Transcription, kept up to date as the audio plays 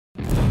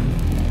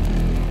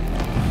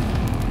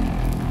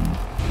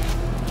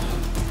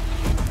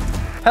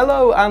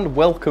Hello and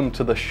welcome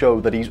to the show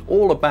that is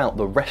all about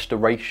the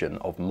restoration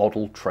of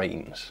model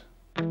trains.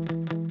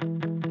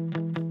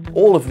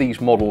 All of these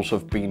models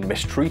have been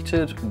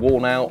mistreated,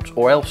 worn out,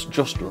 or else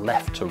just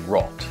left to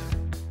rot.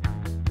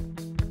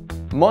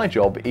 My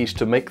job is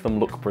to make them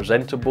look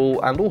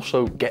presentable and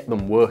also get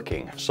them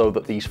working so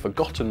that these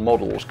forgotten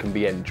models can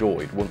be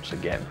enjoyed once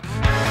again.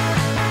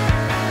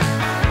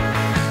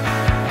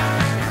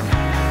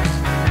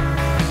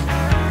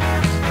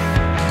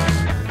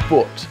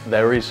 But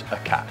there is a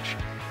catch.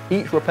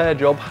 Each repair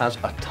job has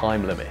a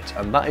time limit,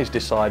 and that is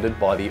decided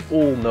by the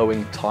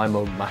all-knowing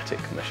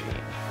time-o-matic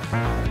machine.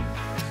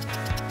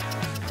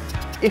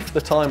 If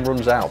the time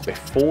runs out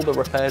before the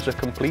repairs are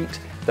complete,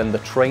 then the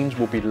trains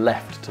will be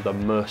left to the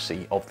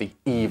mercy of the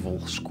evil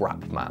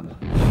scrap man.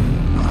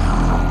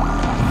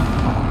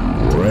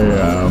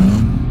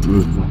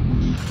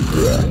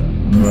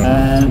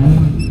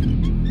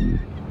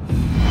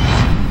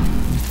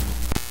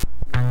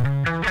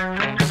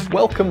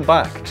 Welcome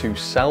back to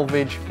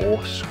Salvage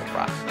or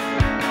Scrap.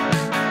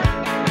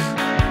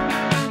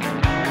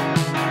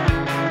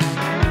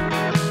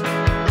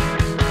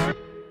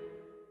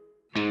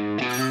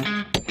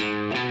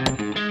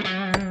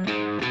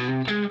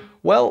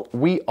 Well,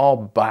 we are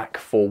back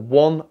for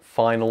one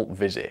final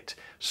visit.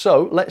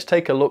 So let's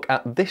take a look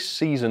at this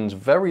season's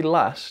very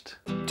last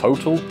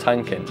total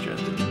tank engine.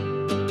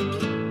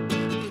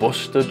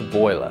 Busted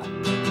boiler.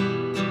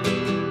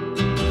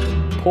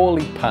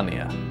 Poorly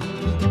pannier.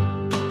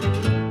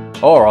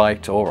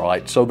 Alright,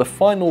 so the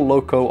final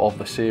Loco of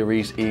the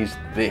series is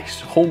this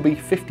Hornby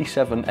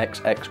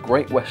 57XX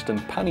Great Western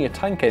Pannier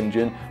tank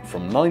engine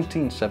from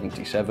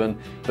 1977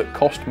 that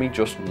cost me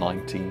just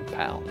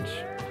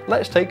 £19.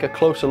 Let's take a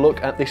closer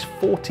look at this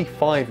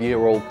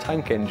 45-year-old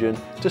tank engine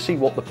to see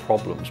what the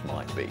problems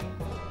might be.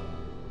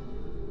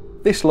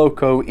 This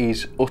Loco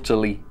is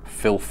utterly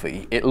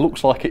filthy. It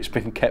looks like it's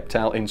been kept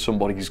out in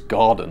somebody's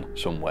garden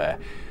somewhere.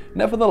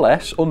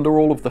 Nevertheless, under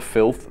all of the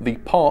filth, the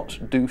parts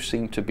do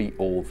seem to be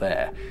all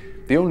there.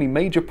 The only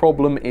major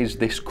problem is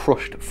this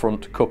crushed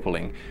front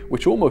coupling,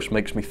 which almost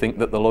makes me think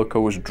that the Loco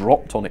was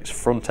dropped on its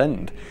front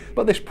end,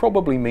 but this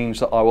probably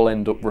means that I will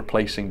end up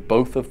replacing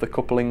both of the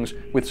couplings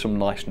with some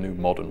nice new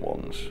modern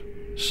ones.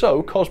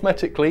 So,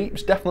 cosmetically,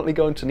 it's definitely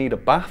going to need a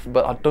bath,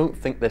 but I don't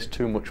think there's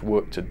too much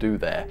work to do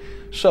there.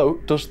 So,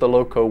 does the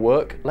Loco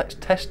work? Let's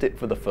test it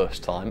for the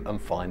first time and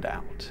find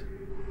out.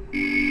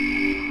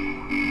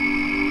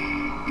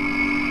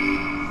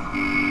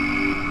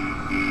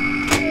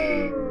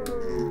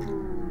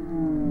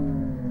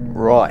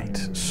 Right,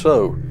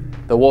 so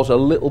there was a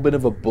little bit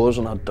of a buzz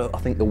and I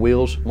think the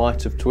wheels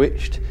might have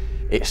twitched.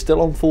 It's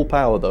still on full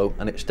power though,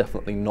 and it's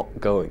definitely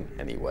not going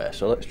anywhere.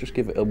 So let's just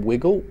give it a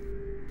wiggle.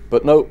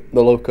 But no,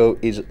 the Loco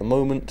is at the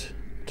moment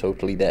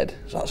totally dead.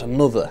 So that's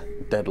another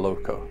dead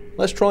Loco.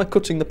 Let's try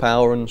cutting the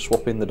power and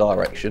swapping the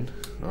direction.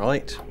 All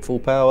right, full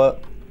power.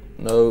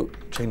 No,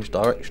 change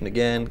direction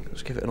again.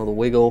 Let's give it another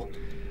wiggle.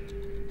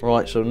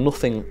 Right, so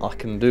nothing I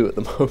can do at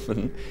the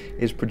moment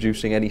is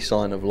producing any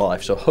sign of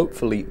life. So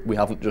hopefully we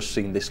haven't just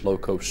seen this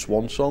Loco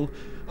swan song.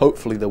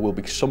 Hopefully there will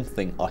be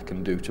something I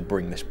can do to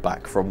bring this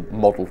back from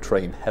model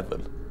train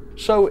heaven.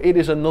 So it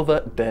is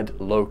another dead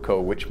Loco,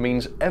 which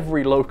means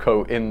every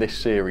Loco in this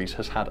series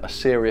has had a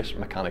serious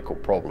mechanical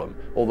problem.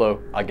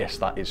 Although I guess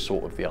that is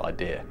sort of the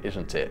idea,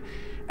 isn't it?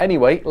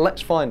 Anyway,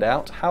 let's find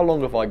out how long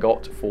have I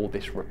got for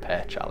this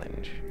repair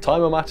challenge.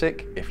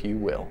 Time-o-matic, if you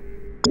will.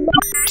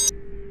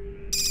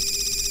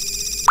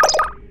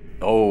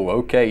 Oh,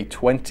 okay,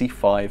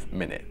 25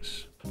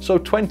 minutes. So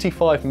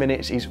 25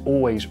 minutes is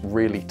always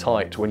really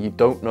tight when you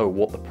don't know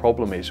what the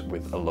problem is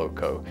with a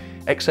Loco.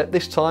 Except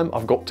this time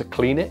I've got to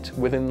clean it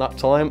within that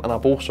time, and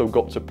I've also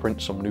got to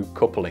print some new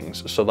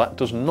couplings, so that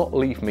does not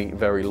leave me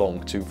very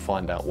long to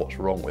find out what's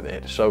wrong with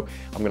it. So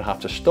I'm going to have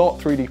to start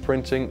 3D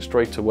printing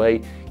straight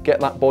away, get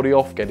that body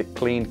off, get it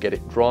cleaned, get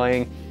it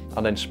drying,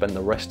 and then spend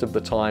the rest of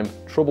the time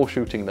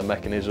troubleshooting the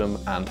mechanism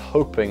and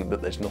hoping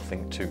that there's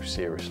nothing too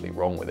seriously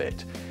wrong with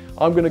it.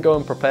 I'm going to go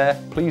and prepare.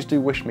 Please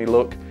do wish me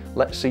luck.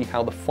 Let's see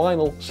how the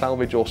final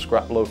salvage or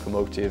scrap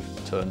locomotive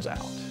turns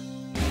out.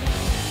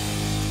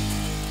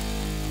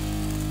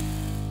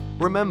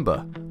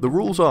 Remember, the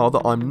rules are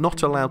that I'm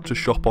not allowed to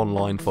shop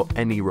online for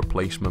any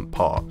replacement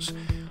parts.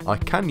 I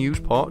can use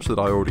parts that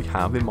I already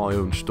have in my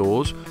own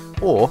stores,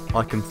 or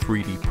I can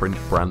 3D print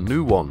brand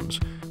new ones,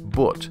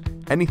 but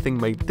anything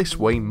made this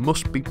way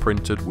must be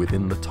printed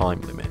within the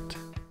time limit.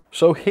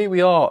 So here we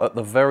are at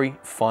the very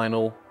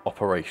final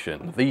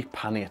operation, the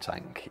Pannier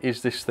tank.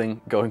 Is this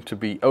thing going to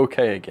be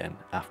okay again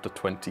after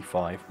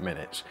 25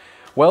 minutes?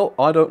 Well,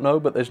 I don't know,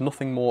 but there's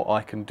nothing more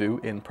I can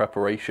do in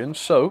preparation.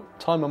 So,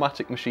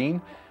 time-o-matic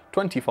machine,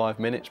 25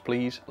 minutes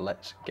please,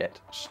 let's get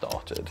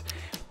started.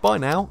 By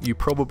now, you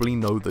probably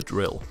know the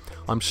drill.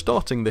 I'm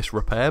starting this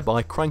repair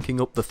by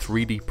cranking up the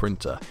 3D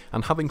printer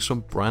and having some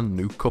brand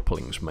new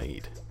couplings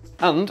made.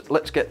 And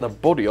let's get the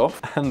body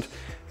off and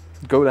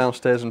go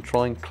downstairs and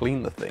try and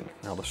clean the thing.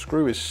 Now the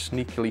screw is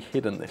sneakily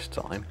hidden this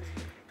time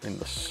in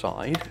the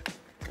side.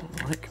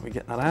 All right, can we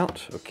get that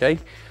out? Okay,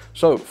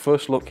 so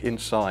first look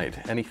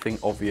inside. Anything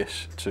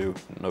obvious to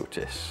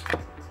notice?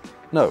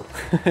 No,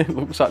 it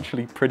looks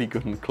actually pretty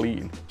good and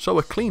clean. So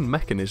a clean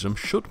mechanism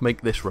should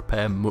make this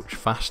repair much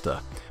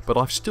faster, but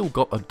I've still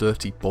got a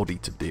dirty body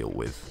to deal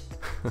with.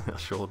 I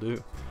sure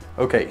do.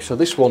 Okay, so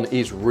this one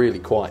is really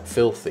quite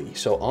filthy,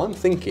 so I'm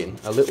thinking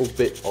a little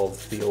bit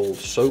of the old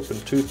soap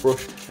and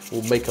toothbrush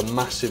will make a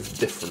massive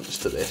difference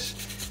to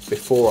this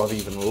before I've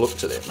even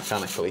looked at it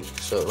mechanically.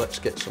 So let's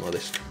get some of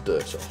this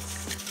dirt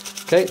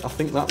off. Okay, I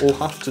think that will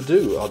have to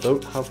do. I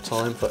don't have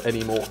time for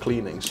any more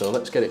cleaning, so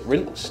let's get it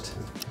rinsed.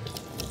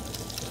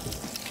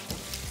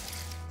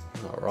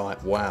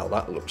 Alright, wow,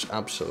 that looks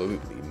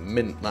absolutely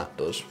mint, that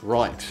does.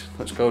 Right,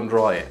 let's go and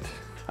dry it.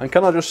 And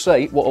can I just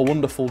say, what a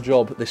wonderful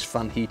job this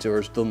fan heater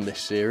has done this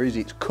series.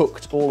 It's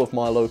cooked all of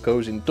my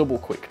Locos in double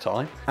quick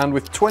time. And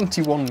with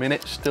 21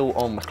 minutes still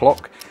on the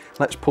clock,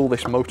 let's pull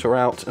this motor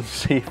out and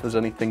see if there's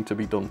anything to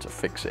be done to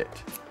fix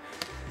it.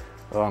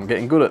 Oh, I'm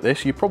getting good at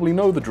this. You probably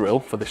know the drill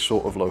for this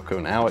sort of Loco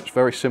now. It's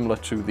very similar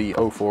to the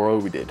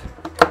 040 we did.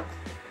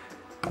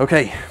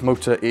 Okay,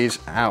 motor is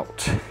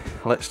out.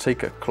 Let's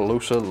take a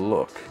closer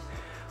look.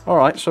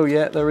 Alright, so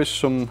yeah, there is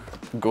some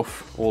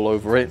guff all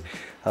over it.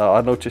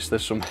 I noticed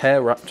there's some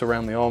hair wrapped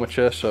around the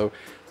armature, so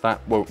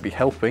that won't be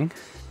helping.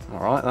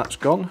 Alright, that's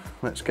gone.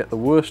 Let's get the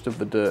worst of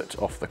the dirt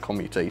off the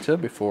commutator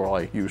before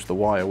I use the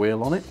wire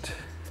wheel on it.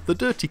 The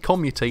dirty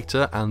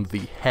commutator and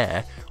the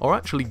hair are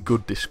actually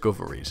good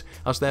discoveries,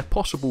 as they're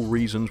possible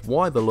reasons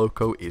why the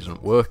Loco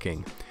isn't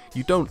working.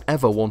 You don't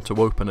ever want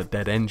to open a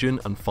dead engine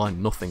and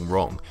find nothing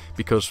wrong,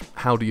 because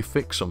how do you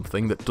fix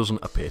something that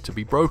doesn't appear to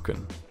be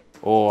broken?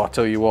 Oh, I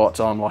tell you what,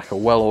 I'm like a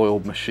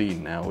well-oiled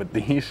machine now with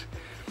these.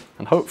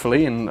 And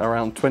hopefully in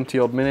around 20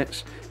 odd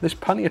minutes, this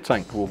pannier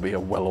tank will be a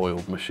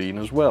well-oiled machine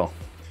as well.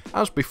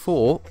 As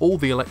before, all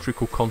the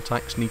electrical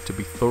contacts need to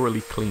be thoroughly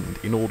cleaned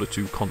in order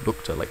to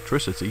conduct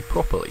electricity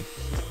properly.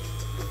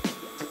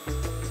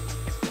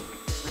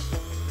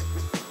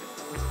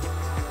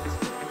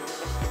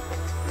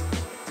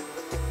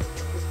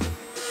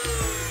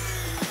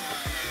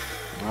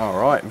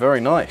 Alright, very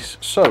nice.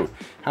 So,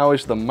 how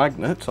is the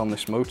magnet on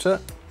this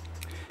motor?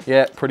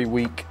 Yeah, pretty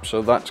weak,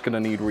 so that's going to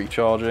need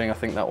recharging. I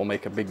think that will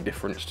make a big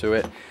difference to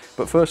it.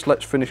 But first,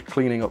 let's finish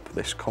cleaning up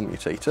this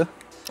commutator.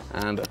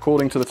 And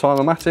according to the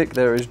Timer-Matic,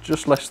 there is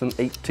just less than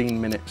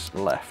 18 minutes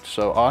left.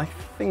 So I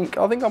think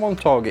I'm on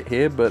target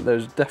here, but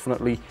there's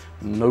definitely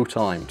no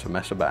time to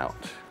mess about.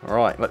 All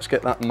right, let's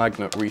get that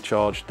magnet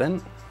recharged then.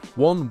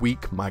 1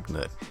 weak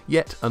magnet.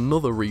 Yet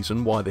another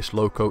reason why this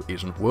Loco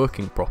isn't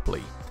working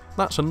properly.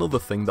 That's another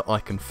thing that I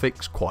can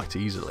fix quite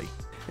easily.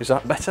 Is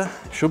that better?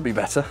 It should be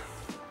better.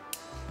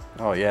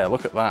 Oh yeah,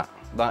 look at that.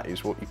 That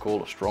is what you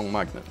call a strong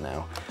magnet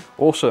now.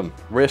 Awesome.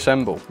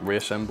 Reassemble,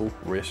 reassemble,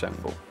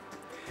 reassemble.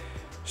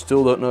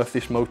 Still don't know if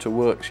this motor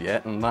works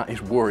yet, and that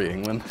is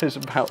worrying when there's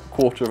about a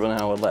quarter of an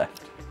hour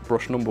left.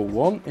 Brush number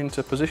 1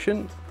 into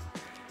position,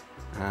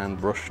 and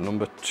brush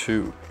number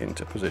 2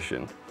 into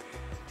position.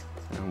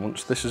 And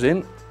once this is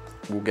in,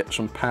 we'll get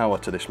some power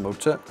to this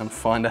motor and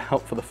find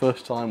out for the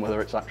first time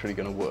whether it's actually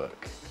going to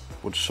work.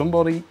 Would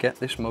somebody get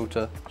this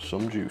motor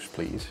some juice,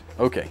 please?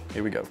 Okay,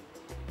 here we go.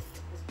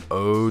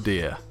 Oh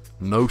dear,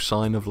 no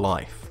sign of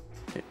life.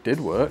 It did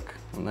work,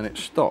 and then it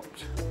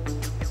stopped.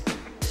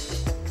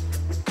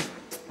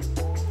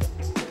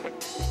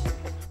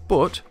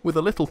 But with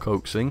a little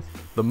coaxing,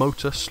 the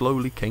motor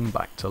slowly came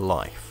back to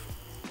life.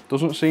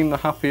 Doesn't seem the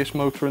happiest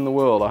motor in the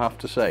world, I have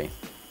to say.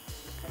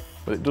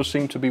 But it does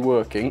seem to be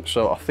working,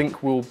 so I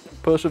think we'll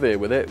persevere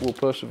with it. We'll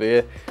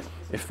persevere.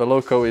 If the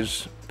Loco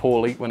is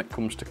poorly when it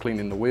comes to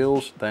cleaning the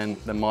wheels, then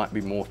there might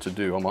be more to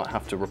do. I might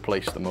have to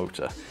replace the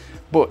motor.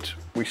 But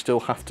we still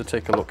have to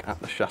take a look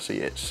at the chassis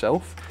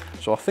itself.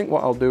 So I think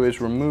what I'll do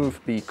is remove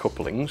the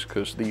couplings,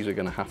 because these are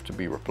going to have to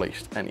be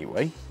replaced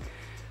anyway.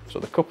 So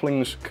the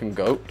couplings can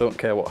go, don't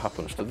care what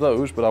happens to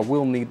those, but I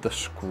will need the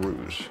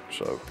screws,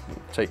 so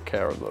take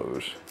care of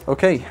those.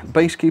 Okay,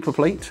 base keeper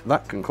plate,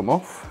 that can come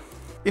off.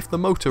 If the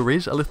motor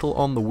is a little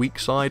on the weak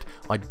side,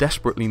 I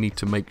desperately need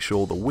to make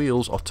sure the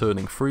wheels are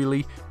turning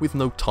freely with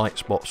no tight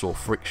spots or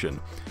friction.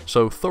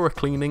 So thorough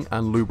cleaning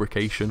and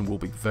lubrication will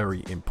be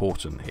very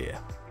important here.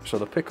 So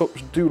the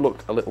pickups do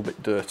look a little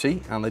bit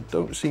dirty, and they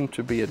don't seem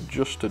to be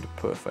adjusted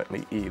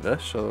perfectly either,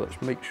 so let's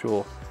make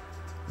sure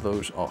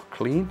those are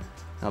clean.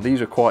 Now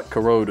these are quite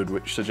corroded,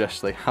 which suggests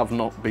they have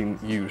not been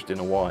used in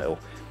a while.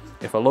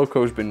 If a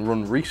Loco's been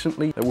run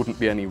recently, there wouldn't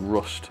be any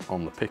rust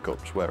on the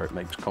pickups where it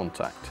makes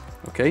contact.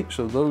 Okay,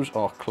 so those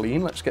are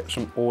clean. Let's get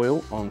some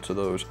oil onto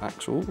those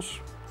axles.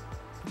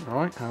 All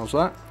right, how's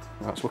that?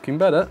 That's looking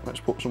better.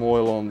 Let's put some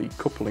oil on the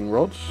coupling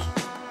rods.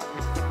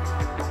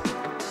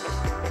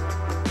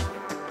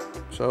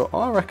 So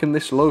I reckon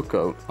this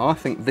Loco, I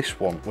think this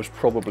one was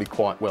probably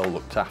quite well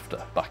looked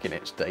after back in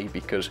its day,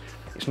 because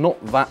it's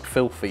not that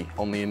filthy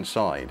on the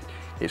inside.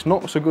 It's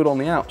not so good on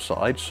the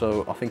outside,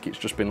 so I think it's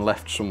just been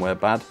left somewhere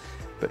bad.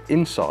 But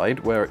inside,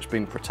 where it's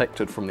been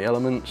protected from the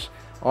elements,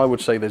 I would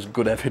say there's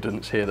good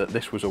evidence here that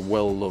this was a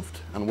well-loved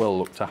and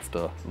well-looked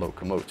after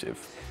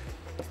locomotive.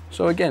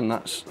 So again,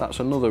 that's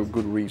another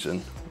good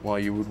reason why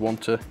you would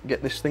want to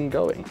get this thing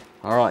going.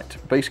 All right,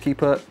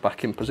 basekeeper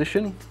back in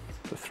position.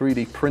 The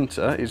 3D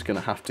printer is going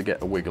to have to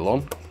get a wiggle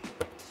on.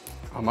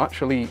 I'm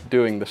actually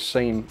doing the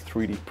same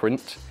 3D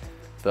print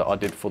that I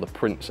did for the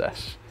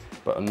princess,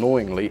 but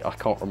annoyingly I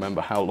can't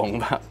remember how long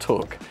that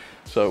took.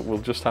 So we'll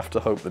just have to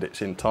hope that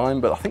it's in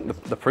time. But I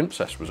think the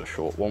princess was a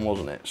short one,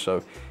 wasn't it?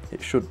 So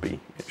it should be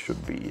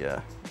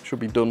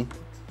done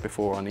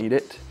before I need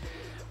it.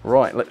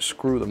 Right, let's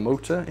screw the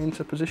motor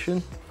into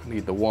position. I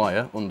need the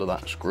wire under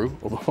that screw,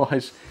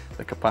 otherwise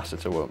the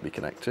capacitor won't be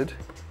connected.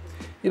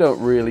 You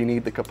don't really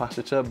need the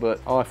capacitor,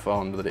 but I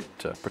found that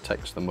it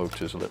protects the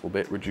motors a little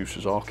bit,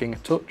 reduces arcing a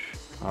touch.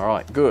 All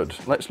right, good.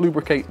 Let's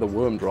lubricate the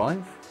worm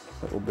drive.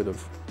 A little bit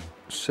of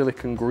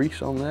silicone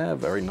grease on there,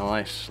 very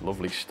nice,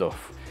 lovely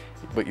stuff.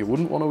 But you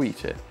wouldn't want to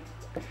eat it.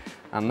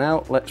 And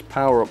now let's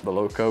power up the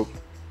Loco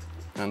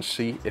and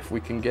see if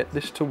we can get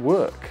this to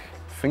work.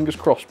 Fingers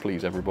crossed,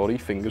 please, everybody,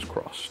 fingers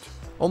crossed.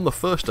 On the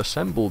first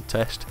assembled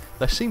test,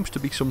 there seems to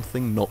be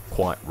something not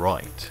quite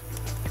right.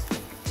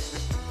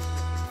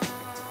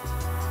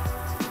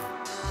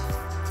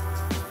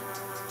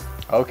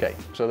 Okay,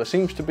 so there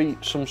seems to be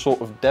some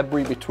sort of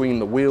debris between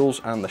the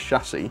wheels and the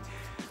chassis,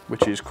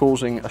 which is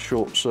causing a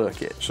short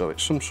circuit. So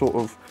it's some sort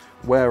of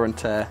wear and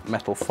tear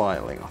metal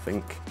filing, I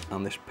think.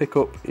 And this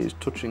pickup is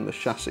touching the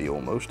chassis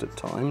almost at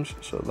times,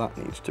 so that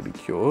needs to be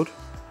cured.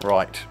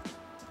 Right.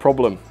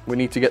 Problem, we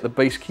need to get the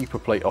base keeper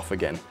plate off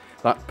again.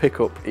 That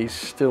pickup is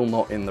still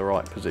not in the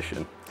right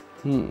position.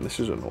 This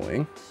is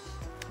annoying.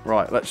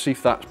 Right, let's see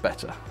if that's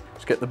better.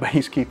 Let's get the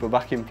base keeper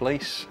back in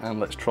place and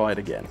let's try it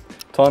again.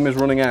 Time is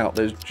running out,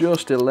 there's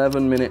just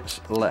 11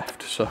 minutes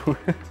left, so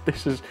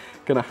this is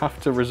gonna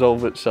have to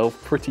resolve itself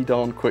pretty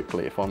darn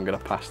quickly if I'm gonna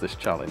pass this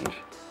challenge.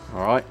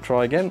 All right,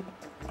 try again.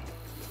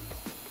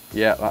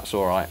 Yeah, that's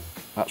all right.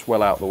 That's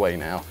well out the way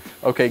now.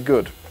 Okay,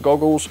 good.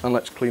 Goggles and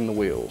let's clean the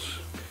wheels.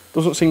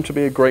 Doesn't seem to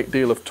be a great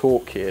deal of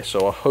torque here,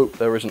 so I hope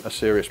there isn't a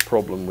serious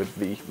problem with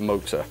the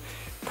motor.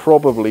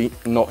 Probably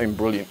not in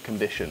brilliant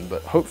condition,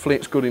 but hopefully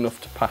it's good enough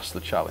to pass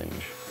the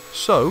challenge.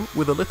 So,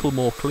 with a little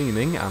more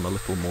cleaning and a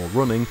little more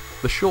running,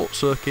 the short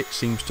circuit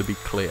seems to be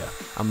clear,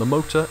 and the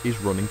motor is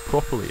running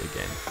properly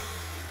again.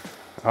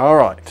 All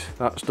right,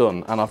 that's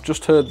done. And I've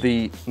just heard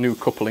the new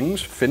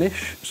couplings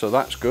finish, so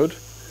that's good.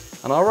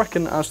 And I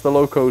reckon as the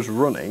Loco's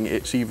running,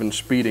 it's even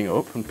speeding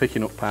up and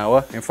picking up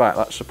power. In fact,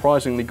 that's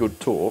surprisingly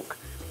good torque.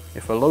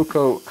 If a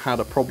Loco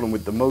had a problem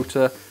with the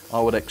motor, I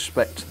would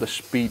expect the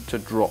speed to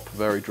drop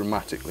very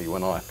dramatically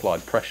when I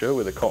applied pressure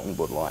with a cotton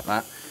bud like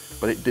that,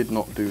 but it did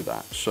not do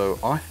that. So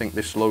I think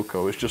this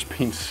Loco has just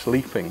been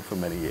sleeping for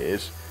many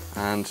years,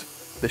 and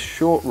this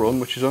short run,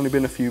 which has only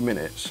been a few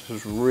minutes,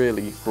 has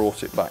really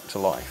brought it back to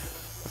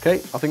life. Okay,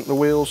 I think the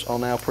wheels are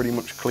now pretty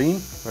much clean,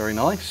 very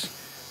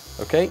nice.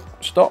 Okay,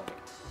 stop,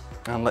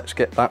 and let's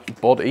get that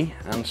body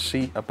and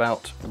see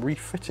about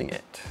refitting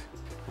it.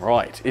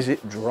 Right, is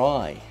it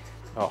dry?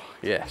 Oh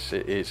yes,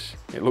 it is.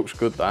 It looks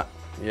good, that.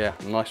 Yeah,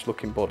 nice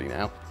looking body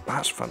now.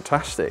 That's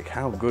fantastic.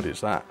 How good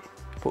is that?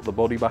 Put the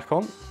body back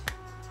on,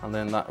 and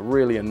then that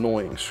really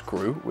annoying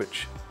screw,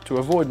 which to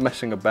avoid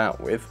messing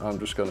about with, I'm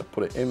just going to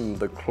put it in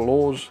the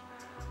claws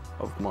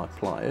of my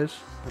pliers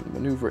and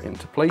maneuver it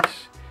into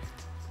place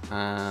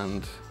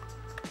and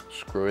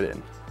screw it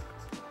in.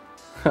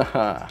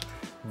 Haha,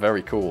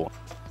 very cool.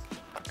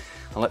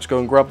 And let's go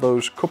and grab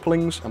those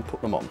couplings and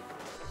put them on.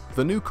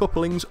 The new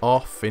couplings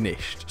are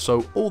finished,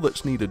 so all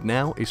that's needed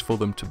now is for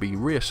them to be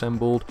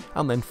reassembled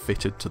and then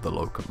fitted to the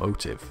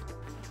locomotive.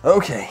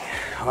 Okay,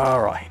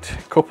 all right,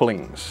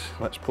 couplings.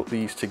 Let's put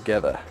these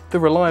together. The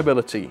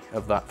reliability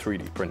of that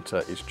 3D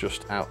printer is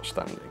just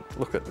outstanding.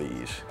 Look at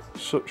these,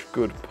 such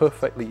good,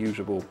 perfectly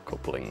usable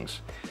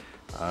couplings.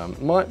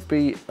 Might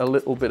be a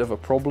little bit of a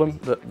problem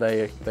that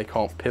they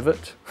can't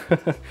pivot.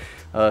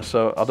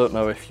 So I don't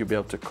know if you'll be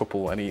able to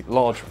couple any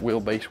large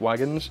wheelbase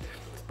wagons,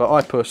 but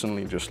I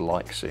personally just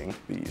like seeing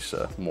these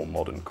more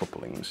modern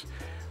couplings.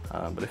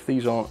 But if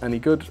these aren't any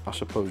good, I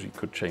suppose you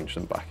could change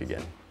them back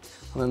again.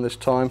 And then there's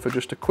time for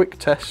just a quick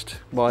test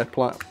by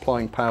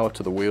applying power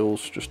to the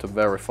wheels just to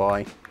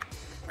verify,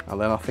 and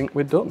then I think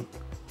we're done.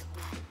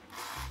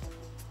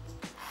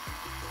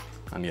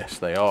 And yes,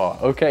 they are.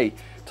 Okay,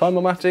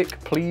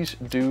 Timer-matic, please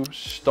do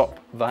stop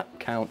that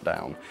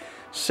countdown.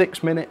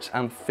 6 minutes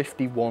and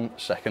 51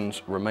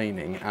 seconds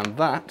remaining, and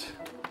that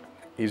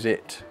is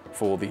it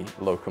for the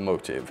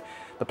locomotive.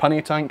 The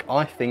pannier tank,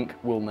 I think,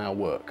 will now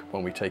work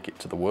when we take it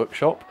to the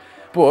workshop,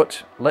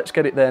 but let's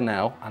get it there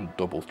now and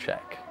double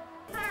check.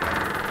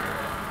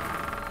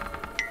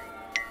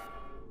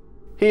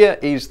 Here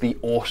is the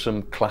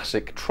awesome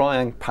classic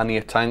Triang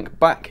pannier tank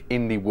back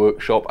in the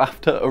workshop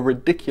after a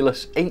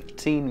ridiculous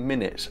 18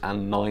 minutes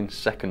and 9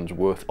 seconds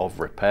worth of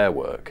repair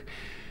work.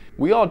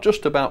 We are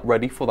just about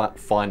ready for that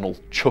final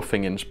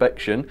chuffing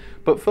inspection,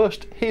 but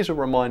first here's a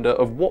reminder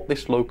of what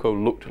this Loco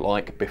looked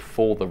like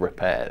before the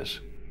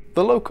repairs.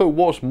 The Loco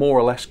was more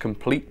or less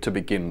complete to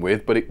begin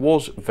with, but it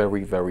was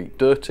very, very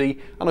dirty,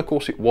 and of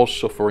course it was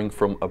suffering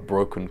from a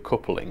broken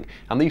coupling,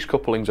 and these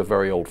couplings are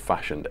very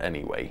old-fashioned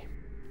anyway.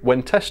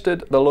 When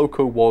tested, the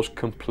Loco was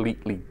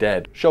completely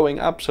dead, showing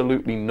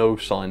absolutely no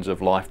signs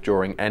of life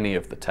during any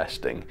of the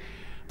testing.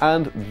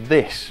 And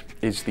this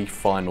is the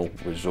final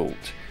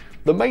result.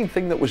 The main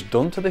thing that was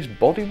done to this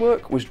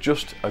bodywork was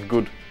just a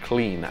good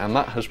clean, and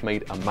that has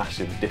made a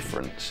massive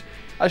difference.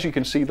 As you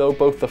can see though,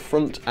 both the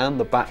front and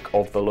the back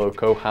of the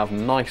Loco have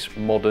nice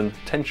modern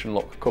tension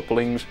lock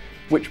couplings,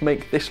 which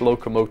make this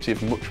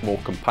locomotive much more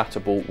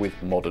compatible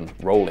with modern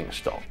rolling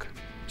stock.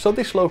 So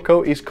this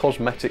Loco is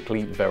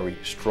cosmetically very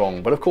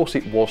strong, but of course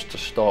it was to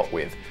start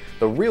with.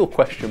 The real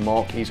question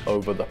mark is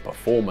over the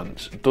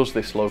performance. Does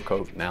this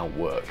Loco now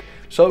work?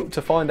 So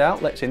to find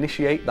out, let's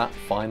initiate that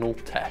final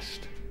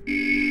test.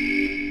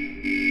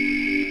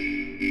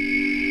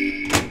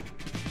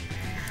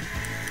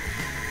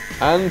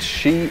 And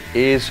she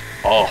is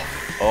off.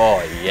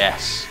 Oh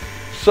yes.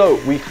 So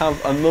we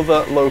have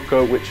another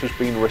Loco which has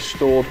been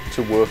restored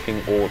to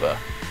working order.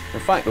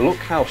 In fact, look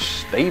how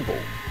stable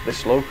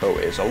this Loco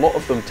is. A lot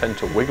of them tend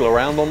to wiggle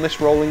around on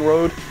this rolling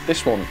road.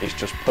 This one is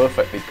just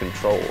perfectly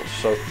controlled.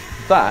 So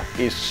that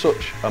is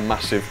such a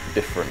massive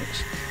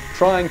difference.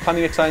 Trying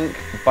Pannier tank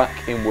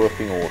back in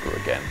working order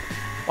again.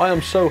 I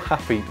am so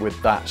happy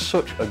with that,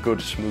 such a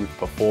good smooth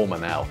performer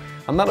now.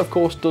 And that of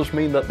course does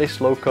mean that this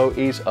Loco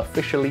is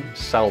officially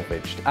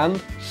salvaged and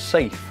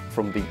safe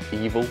from the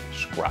evil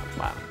scrap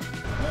man.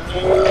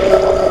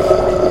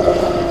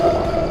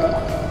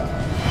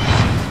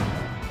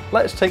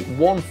 Let's take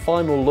one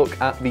final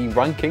look at the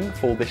ranking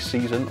for this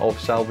season of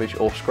Salvage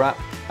or Scrap,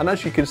 and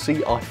as you can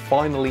see I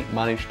finally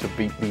managed to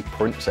beat the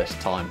Princess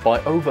time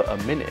by over a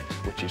minute,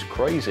 which is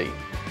crazy.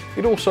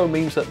 It also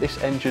means that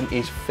this engine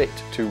is fit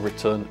to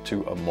return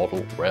to a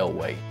model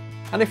railway.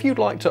 And if you'd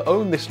like to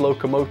own this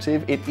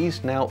locomotive, it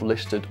is now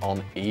listed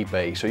on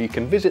eBay, so you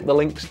can visit the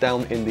links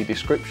down in the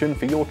description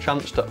for your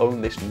chance to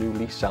own this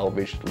newly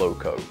salvaged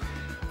Loco.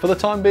 For the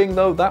time being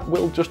though, that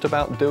will just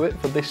about do it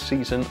for this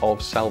season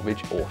of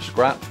Salvage or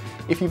Scrap.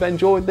 If you've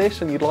enjoyed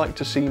this and you'd like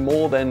to see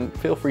more, then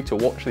feel free to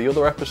watch the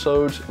other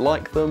episodes,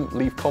 like them,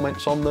 leave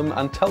comments on them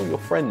and tell your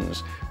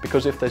friends,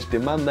 because if there's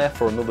demand there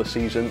for another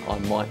season, I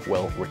might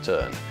well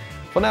return.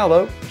 For now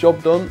though,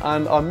 job done,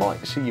 and I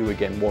might see you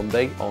again one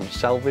day on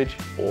Salvage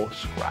or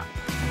Scrap.